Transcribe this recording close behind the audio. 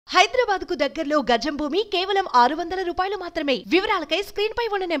హైదరాబాద్ కు దగ్గరలో గజం భూమి కేవలం 600 రూపాయలు మాత్రమే. వివరాలకై స్క్రీన్ పై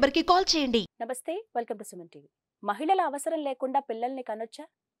ఉన్న నెంబర్ కి కాల్ చేయండి. నమస్తే, వెల్కమ్ టు సుమన్ టీవీ. మహిళల అవసరం లేకుండా పిల్లల్ని కనొచ్చా?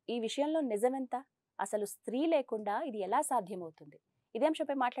 ఈ విషయంలో నిజమెంత? అసలు స్త్రీ లేకుండా ఇది ఎలా సాధ్యమవుతుంది? ఇదే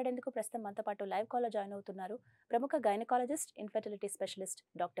అంశంపై మాట్లాడేందుకు ప్రస్తుతం మనతో పాటు లైవ్ కాల్లో జాయిన్ అవుతున్నారు ప్రముఖ gynaecologist, infertility specialist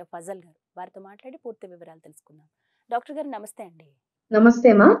doctor Fazal గారు. వారితో మాట్లాడి పూర్తి వివరాలు తెలుసుకుందాం. డాక్టర్ గారు నమస్తే అండి.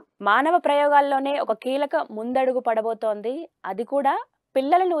 నమస్తే మా. మానవ ప్రయోగాల్లోనే ఒక కీలక ముందడుగు పడబోతోంది. అది కూడా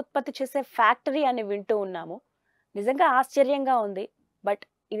పిల్లలను ఉత్పత్తి చేసే ఫ్యాక్టరీ అని వింటూ ఉన్నాము. నిజంగా ఆశ్చర్యంగా ఉంది. బట్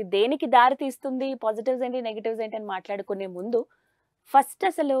ఇది దేనికి దారి తీస్తుంది, పాజిటివ్స్ ఏంటి, నెగిటివ్స్ ఏంటి అని మాట్లాడుకునే ముందు ఫస్ట్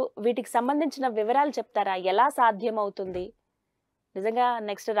అసలు వీటికి సంబంధించిన వివరాలు చెప్తారా? ఎలా సాధ్యం అవుతుంది? నిజంగా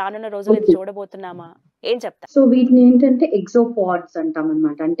నెక్స్ట్ రానున్న రోజులు ఇది చూడబోతున్నామా? ఏం చెప్తారు? సో వీటిని ఏంటంటే ఎగ్జోపాడ్స్ అంటాం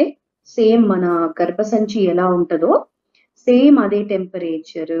అన్నమాట. అంటే సేమ్ మన గర్భసంచి ఎలా ఉంటుందో సేమ్ అదే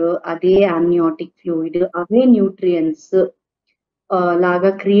టెంపరేచర్, అదే అమ్నియాటిక్ ఫ్లూయిడ్, అవే న్యూట్రియన్స్ లాగా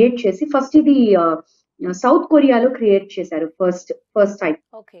క్రియేట్ చేసి ఫస్ట్ ఇది సౌత్ కొరియాలో క్రియేట్ చేశారు first time.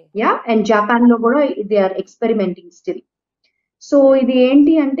 Yeah, and Japan లో కూడా they are experimenting still. So ఇది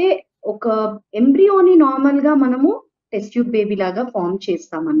ఏంటి అంటే ఒక ఎంబ్రియోని నార్మల్ గా మనము టెస్ట్ ట్యూబ్ బేబీ లాగా ఫామ్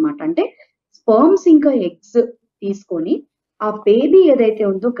చేస్తాం అనమాట. అంటే స్పర్మ్స్ ఇంకా ఎగ్స్ తీసుకొని ఆ బేబీ ఏదైతే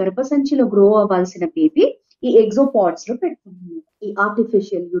ఉందో గర్భసంచిలో గ్రో అవ్వాల్సిన బేబీ ఈ ఎగ్జోపాడ్స్ లో పెడతాం, ఈ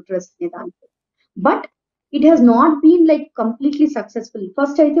ఆర్టిఫిషియల్ యూట్రస్ అనే దాంట్లో. But it has not been like completely successful.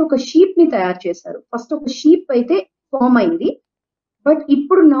 First అయితే ఒక షీప్ ని తయారు చేశారు. ఫస్ట్ ఒక షీప్ అయితే ఫామ్ అయింది. బట్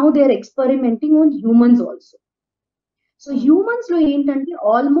ఇప్పుడు now they are experimenting on humans also. So humans లో ఏంటంటే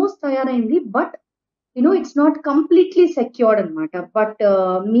ఆల్మోస్ట్ తయారైంది, but it's not completely secured అనమాట. బట్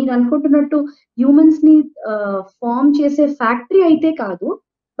మీరు అనుకుంటున్నట్టు హ్యూమన్స్ ని ఫామ్ చేసే ఫ్యాక్టరీ అయితే కాదు.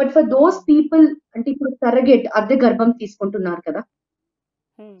 బట్ ఫర్ దోస్ పీపుల్, అంటే ఇప్పుడు సరగేట్ అద్దె గర్భం తీసుకుంటున్నారు కదా,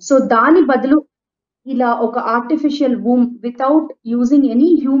 సో దాని బదులు ఇలా ఒక artificial womb without using any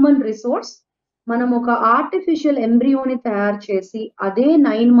human resource మనం ఒక ఆర్టిఫిషియల్ ఎంబ్రియోని తయారు చేసి అదే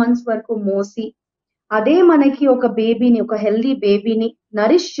 9 months వరకు మోసి అదే మనకి ఒక బేబీని, ఒక హెల్దీ బేబీని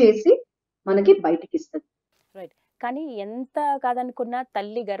నరిష్ చేసి మనకి బయటికి ఇస్తుంది. రైట్. కానీ ఎంత కాదనుకున్నా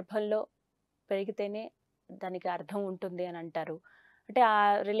తల్లి గర్భంలో పెరిగితేనే దానికి అర్థం ఉంటుంది అని అంటారు. అంటే ఆ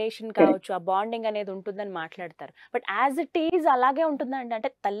రిలేషన్ కావచ్చు, ఆ బాండింగ్ అనేది ఉంటుందని మాట్లాడతారు. బట్ యాజ్ ఇట్ ఈజ్ అలాగే ఉంటుందా అండి? అంటే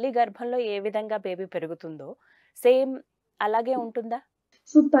తల్లి గర్భంలో ఏ విధంగా బేబీ పెరుగుతుందో సేమ్ అలాగే ఉంటుందా?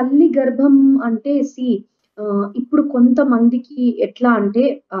 సో తల్లి గర్భం అంటే ఇప్పుడు కొంతమందికి ఎట్లా అంటే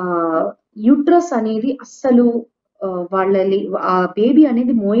యూట్రస్ అనేది అస్సలు ఆ బేబీ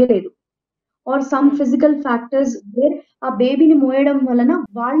అనేది మోయలేదు, are some physical factors wear ఆ బేబీని మోయడం వలన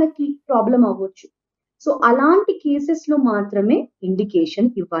వాళ్ళకి ప్రాబ్లం అవ్వచ్చు. సో అలాంటి కేసెస్ లో మాత్రమే ఇండికేషన్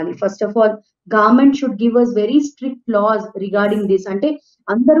ఇవ్వాలి. First of all government should give us very strict loss regarding this. అంటే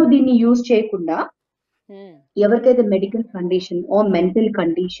అందరూ దీన్ని యూజ్ చేయకుండా ఎవరికైతే medical condition or mental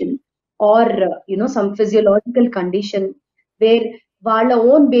condition or some physiological condition where వాళ్ళ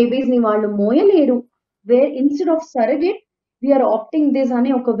ఓన్ బేబీస్ ని వాళ్ళు మోయలేరు, wear instead of surrogate we are opting this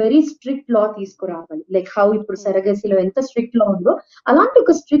అనే ఒక వెరీ స్ట్రిక్ట్ లా తీసుకురావాలి. లైక్ హౌ ఇప్పుడు సరగసీలో ఎంత స్ట్రిక్ట్ లా ఉందో అలాంటి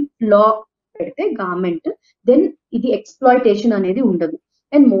ఒక స్ట్రిక్ట్ లా పెడితే గవర్నమెంట్, దెన్ ఇది ఎక్స్ప్లాయిటేషన్ అనేది ఉండదు.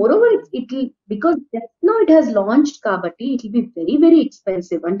 And more over it because just no it has launched కాబట్టి it will be very very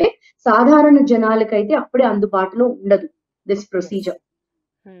expensive. అంటే సాధారణ జనాలకైతే అప్పుడే అందుబాటులో ఉండదు this procedure,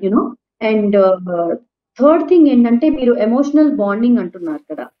 you know. And third thing ఏంటంటే మీరు ఎమోషనల్ బాండింగ్ అంటున్నారు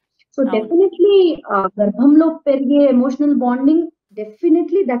కదా. సో డెఫినెట్లీ గర్భంలో పెరిగే emotional bonding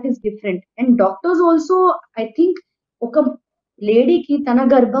definitely that is different. And doctors also I think ఒక లేడీకి తన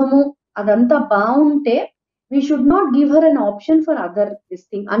గర్భము అదంతా బాగుంటే we should not give her an option for other this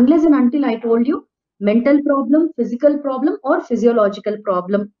thing unless and until I told you mental problem, physical problem or physiological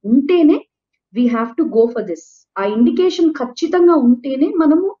problem untene we have to go for this. ఆ indication ఖచ్చితంగా ఉంటేనే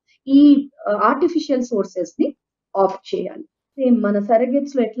మనము ఈ artificial sources ని of చేయాలి. Same మన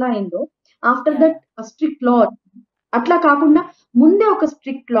సరగేట్స్ లో ఎట్లా అయిందో ఆఫ్టర్ దట్ స్ట్రిక్ట్ లా, అట్లా కాకుండా ముందే ఒక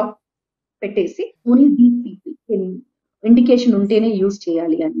స్ట్రిక్ట్ లా పెట్టేసి ఓన్లీ దీస్ పీపుల్ ఇండికేషన్ ఉంటేనే యూజ్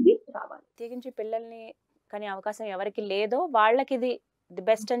చేయాలి అనేది రావాలి. తెగించి పిల్లల్ని కానీ అవకాశం ఎవరికి లేదో వాళ్ళకి ఇది ది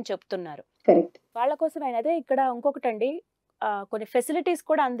బెస్ట్ అని చెప్తున్నారు. కరెక్ట్. వాళ్ళ కోసం అయినా అదే ఇక్కడ ఇంకొకటండి, కొన్ని ఫెసిలిటీస్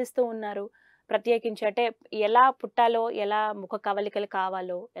కూడా అందిస్తూ ఉన్నారు ప్రత్యేకించి. అంటే ఎలా పుట్టాలో, ఎలా ముఖ కవలికలు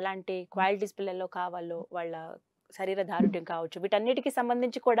కావాలో, ఎలాంటి క్వాలిటీస్ పిల్లల్లో కావాలో, వాళ్ళ శరీర దారుఢ్యం కావచ్చు, వీటన్నిటికి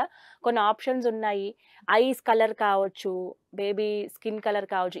సంబంధించి కూడా కొన్ని ఆప్షన్స్ ఉన్నాయి. ఐస్ కలర్ కావచ్చు, బేబీ స్కిన్ కలర్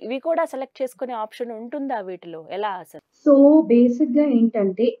కావచ్చు, ఇవి కూడా సెలెక్ట్ చేసుకునే ఆప్షన్ ఉంటుందా వీటిలో? ఎలా అసలు? సో బేసిక్ గా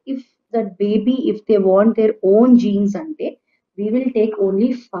ఏంటంటే if that baby if they want their own jeans అంటే we will take only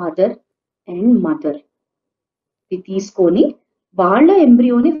father and mother తీసుకొని వాళ్ళ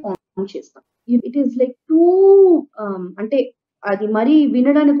ఎంబ్రియోని ఫామ్ చేస్తాం. ఇట్ ఈస్ లైక్ టూ అంటే అది మరి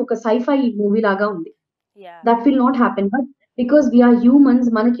వినడానికి ఒక సైఫై మూవీ లాగా ఉంది. Yeah that will not happen. But because we are humans,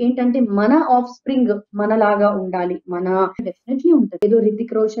 మనకేంటంటే మన ఆఫ్ స్ప్రింగ్ మనలాగా ఉండాలి. మన డెఫినెట్లీ ఉంటది. ఏదో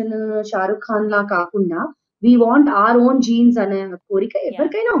రితిక్ రోషన్, షారుఖ్ ఖాన్ లా కాకుండా we want or own jeans అనే కోరిక యా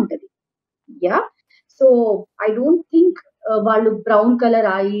ఎవరికైనా ఉంటది. Yeah. So I don't think వాళ్ళు brown colour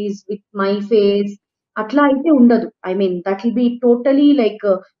eyes with my face అట్లా అయితే ఉండదు. I mean that will be totally like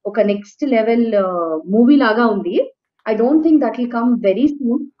ఒక నెక్స్ట్ లెవెల్ మూవీ లాగా ఉంది. I don't think that will come very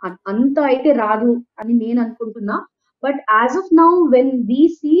soon. అంత అయితే రాదు అని నేను అనుకుంటున్నా. But as of now when we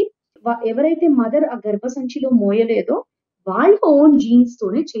see, ఎవరైతే మదర్ ఆ గర్భసంచిలో మోయలేదో వాళ్ళ ఓన్ జీన్స్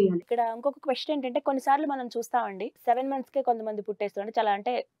తోనే చేయాలి. ఇక్కడ ఇంకొక క్వశ్చన్ ఏంటంటే కొన్నిసార్లు మనం చూస్తామండి 7 మంత్స్ కే కొంతమంది పుట్టేస్తారు. చాలా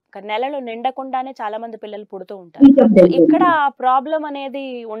అంటే ఒక నెలలు నిండకుండానే చాలా మంది పిల్లలు పుడుతూ ఉంటారు. సో ఇక్కడ ప్రాబ్లం అనేది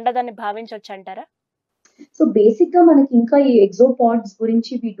ఉండదని భావించవచ్చు అంటారా? సో బేసిక్ గా మనకి ఇంకా ఈ ఎగ్జోపాడ్స్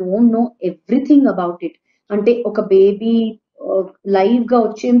గురించి we don't know everything about it. అంటే ఒక బేబీ లైవ్ గా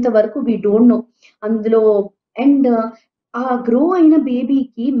వచ్చేంత వరకు వి డోంట్ నో అందులో. అండ్ ఆ గ్రో అయిన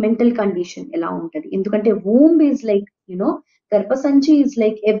బేబీకి మెంటల్ కండిషన్ ఎలా ఉంటది, ఎందుకంటే వూంబ్ ఈజ్ లైక్ గర్భసంచి is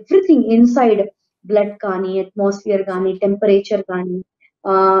like everything inside. Blood కానీ, అట్మాస్ఫియర్ కానీ, టెంపరేచర్ కానీ,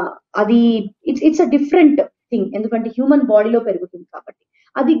 ఆ అది ఇట్స్ అ డిఫరెంట్ థింగ్, ఎందుకంటే హ్యూమన్ బాడీలో పెరుగుతుంది కాబట్టి.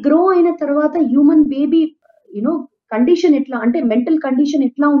 అది గ్రో అయిన తర్వాత హ్యూమన్ బేబీ యునో కండిషన్ ఎట్లా అంటే మెంటల్ కండిషన్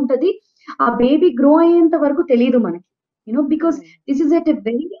ఎట్లా ఉంటది ఆ బేబీ గ్రో అయ్యేంత వరకు తెలియదు మనకి. Because this is at a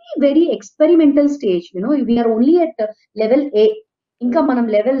very very experimental stage. We are only at level ఏ, ఇంకా మనం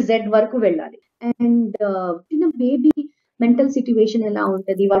లెవెల్ జెడ్ వరకు వెళ్ళాలి. అండ్ చిన్న బేబీ మెంటల్ సిట్యువేషన్ ఎలా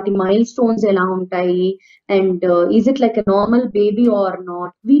ఉంటది, వాటి మైల్ స్టోన్స్ ఎలా ఉంటాయి, and is it like a normal baby are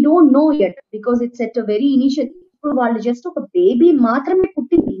not, we don't know at because it's at a very initial. ఇప్పుడు వాళ్ళు జస్ట్ ఒక బేబీ మాత్రమే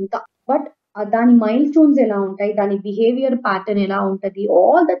పుట్టింది ఇంకా. బట్ దాని మైల్ స్టోన్స్ ఎలా ఉంటాయి, దాని బిహేవియర్ ప్యాటర్న్ ఎలా ఉంటది,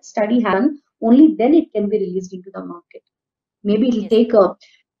 all that study హ్యాన్ only then it can be released in to the market. Maybe it will take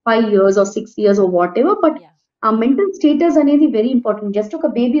 5 years or 6 years or whatever. But ఆ మెంటల్ స్టేటస్ అనేది వెరీ ఇంపార్టెంట్. జస్ట్ ఒక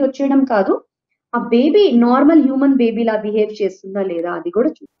baby వచ్చేయడం కాదు, ఆ baby normal human బేబీలా behave చేస్తుందా లేదా అది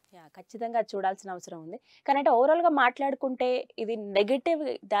కూడా ఖచ్చితంగా చూడాల్సిన అవసరం ఉంది. కానీ అంటే ఓవరాల్ గా మాట్లాడుకుంటే ఇది నెగటివ్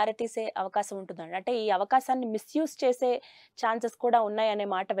దారితీసే అవకాశం ఉంటుందండి. అంటే ఈ అవకాశాన్ని మిస్యూజ్ చేసే ఛాన్సెస్ కూడా ఉన్నాయనే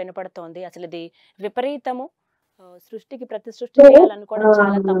మాట వినపడుతోంది. అసలు ఇది విపరీతము, సృష్టికి ప్రతి సృష్టి చేయాలనుకోవడం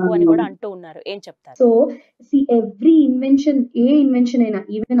చాలా తప్పు అని కూడా అంటూ ఉన్నారు. ఏం చెప్తారు? సో ఎవ్రీ ఇన్వెన్షన్, ఏ ఇన్వెన్షన్ అయినా,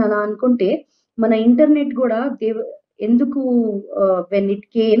 ఈవెన్ అలా అనుకుంటే మన ఇంటర్నెట్ కూడా ఎందుకు వెన్ ఇట్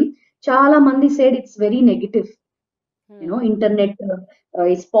కేమ్ చాలా మంది said it's very negative. Internet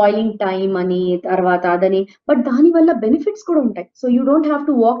spoiling time అని, తర్వాత అదని. బట్ దాని వల్ల బెనిఫిట్స్ కూడా ఉంటాయి. So you don't have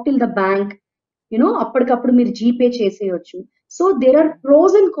to walk till the bank. అప్పటికప్పుడు మీరు జీపే చేసేయచ్చు. So there are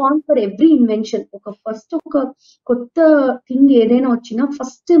pros and cons for every invention. ఒక కొత్త థింగ్ ఏదైనా వచ్చినా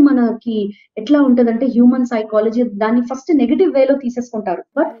ఫస్ట్ మనకి ఎట్లా ఉంటదంటే హ్యూమన్ సైకాలజీ దాన్ని ఫస్ట్ నెగటివ్ వేలో తీసేసుకుంటారు.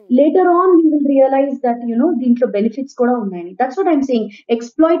 But later on you will realise that దీంట్లో బెనిఫిట్స్ కూడా ఉన్నాయని. That's what I'm saying.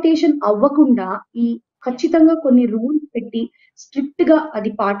 Exploitation అవ్వకుండా ఈ ఖచ్చితంగా కొన్ని రూల్స్ పెట్టి స్ట్రిక్ట్ గా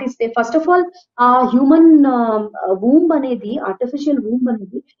అది పాటిస్తే, ఫస్ట్ ఆఫ్ ఆల్ ఆ హ్యూమన్ వూంబ్ అనేది, ఆర్టిఫిషియల్ వూంబ్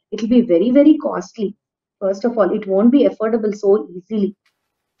అనేది, it will be very very costly. First of all it won't be affordable so easily.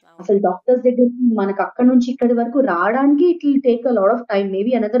 అసలు డాక్టర్స్ దగ్గర మనకు అక్కడ నుంచి ఇక్కడి వరకు రావడానికి it will take a lot of time,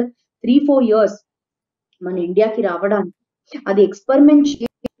 maybe another 3-4 years మన ఇండియాకి రావడానికి. అది ఎక్స్పెరిమెంట్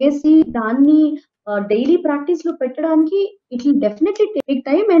చేసి దాన్ని డైలీ ప్రాక్టీస్ లో పెట్టడానికి it will definitely take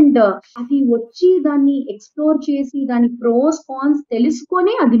time. And అది వచ్చి దాన్ని ఎక్స్ప్లోర్ చేసి దాని ప్రోస్ కాన్స్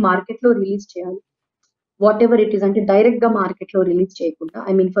తెలుసుకొని అది మార్కెట్ లో రిలీజ్ చేయాలి. వాట్ ఎవర్ ఇట్ ఈస్, అంటే డైరెక్ట్ గా మార్కెట్ లో రిలీజ్ చేయకుండా,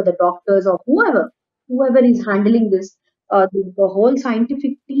 I mean for the doctors are whoever is handling this, the whole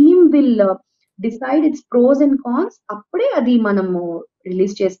scientific team will decide its pros and cons. అప్పుడే అది మనము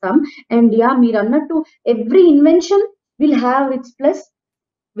రిలీజ్ చేస్తాం. అండ్ యా, మీరు అన్నట్టు every invention will have it's plus,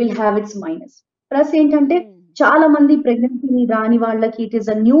 will have it's minus. Plus ఏంటంటే చాలా మంది pregnancy రాని వాళ్ళకి it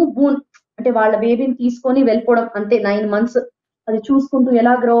is a new boon. అంటే వాళ్ళ బేబీని తీసుకొని వెళ్ళిపోవడం అంతే, 9 months అది చూసుకుంటూ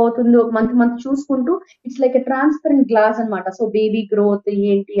ఎలా గ్రో అవుతుందో మంత్ చూసుకుంటూ, it's like a transparent glass అన్నమాట. సో బేబీ గ్రోత్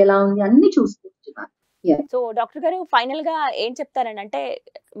ఏంటి, ఎలా ఉంది, అన్ని చూసుకుంటున్నాను. సో డాక్టర్ గారు ఫైనల్ గా ఏం చెప్తారండి? అంటే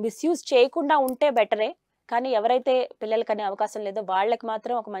మిస్యూజ్ చేయకుండా ఉంటే బెటరే, కానీ ఎవరైతే పిల్లలకనే అవకాశం లేదో వాళ్ళకి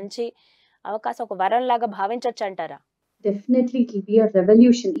మాత్రం ఒక మంచి అవకాశం, ఒక వరం లాగా భావించవచ్చు అంటారా? Definitely it will be a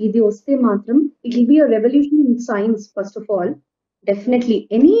revolution. ఇది వస్తే మాత్రం it will be a revolution in science first of all. Definitely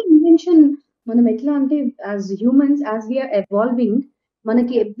any invention, మనం ఎట్లా అంటే as humans, as we are evolving,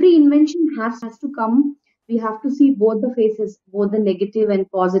 మనకి every invention has to come. We have to see both the faces, both the negative and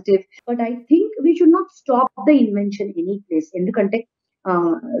positive. But I think we should not stop the invention any place. ఎందుకంటే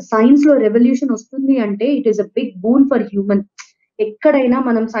science లో revolution వస్తుంది అంటే it is a big boon for human. ఎక్కడైనా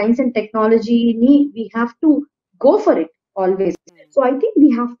మనం science and టెక్నాలజీని we have to go for it. always. So I think we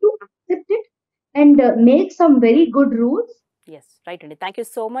have to accept it and make some very good rules. Yes right అండి. Thank you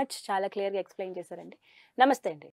so much. చాలా క్లియర్గా explain చేశారండి. నమస్తే అండి.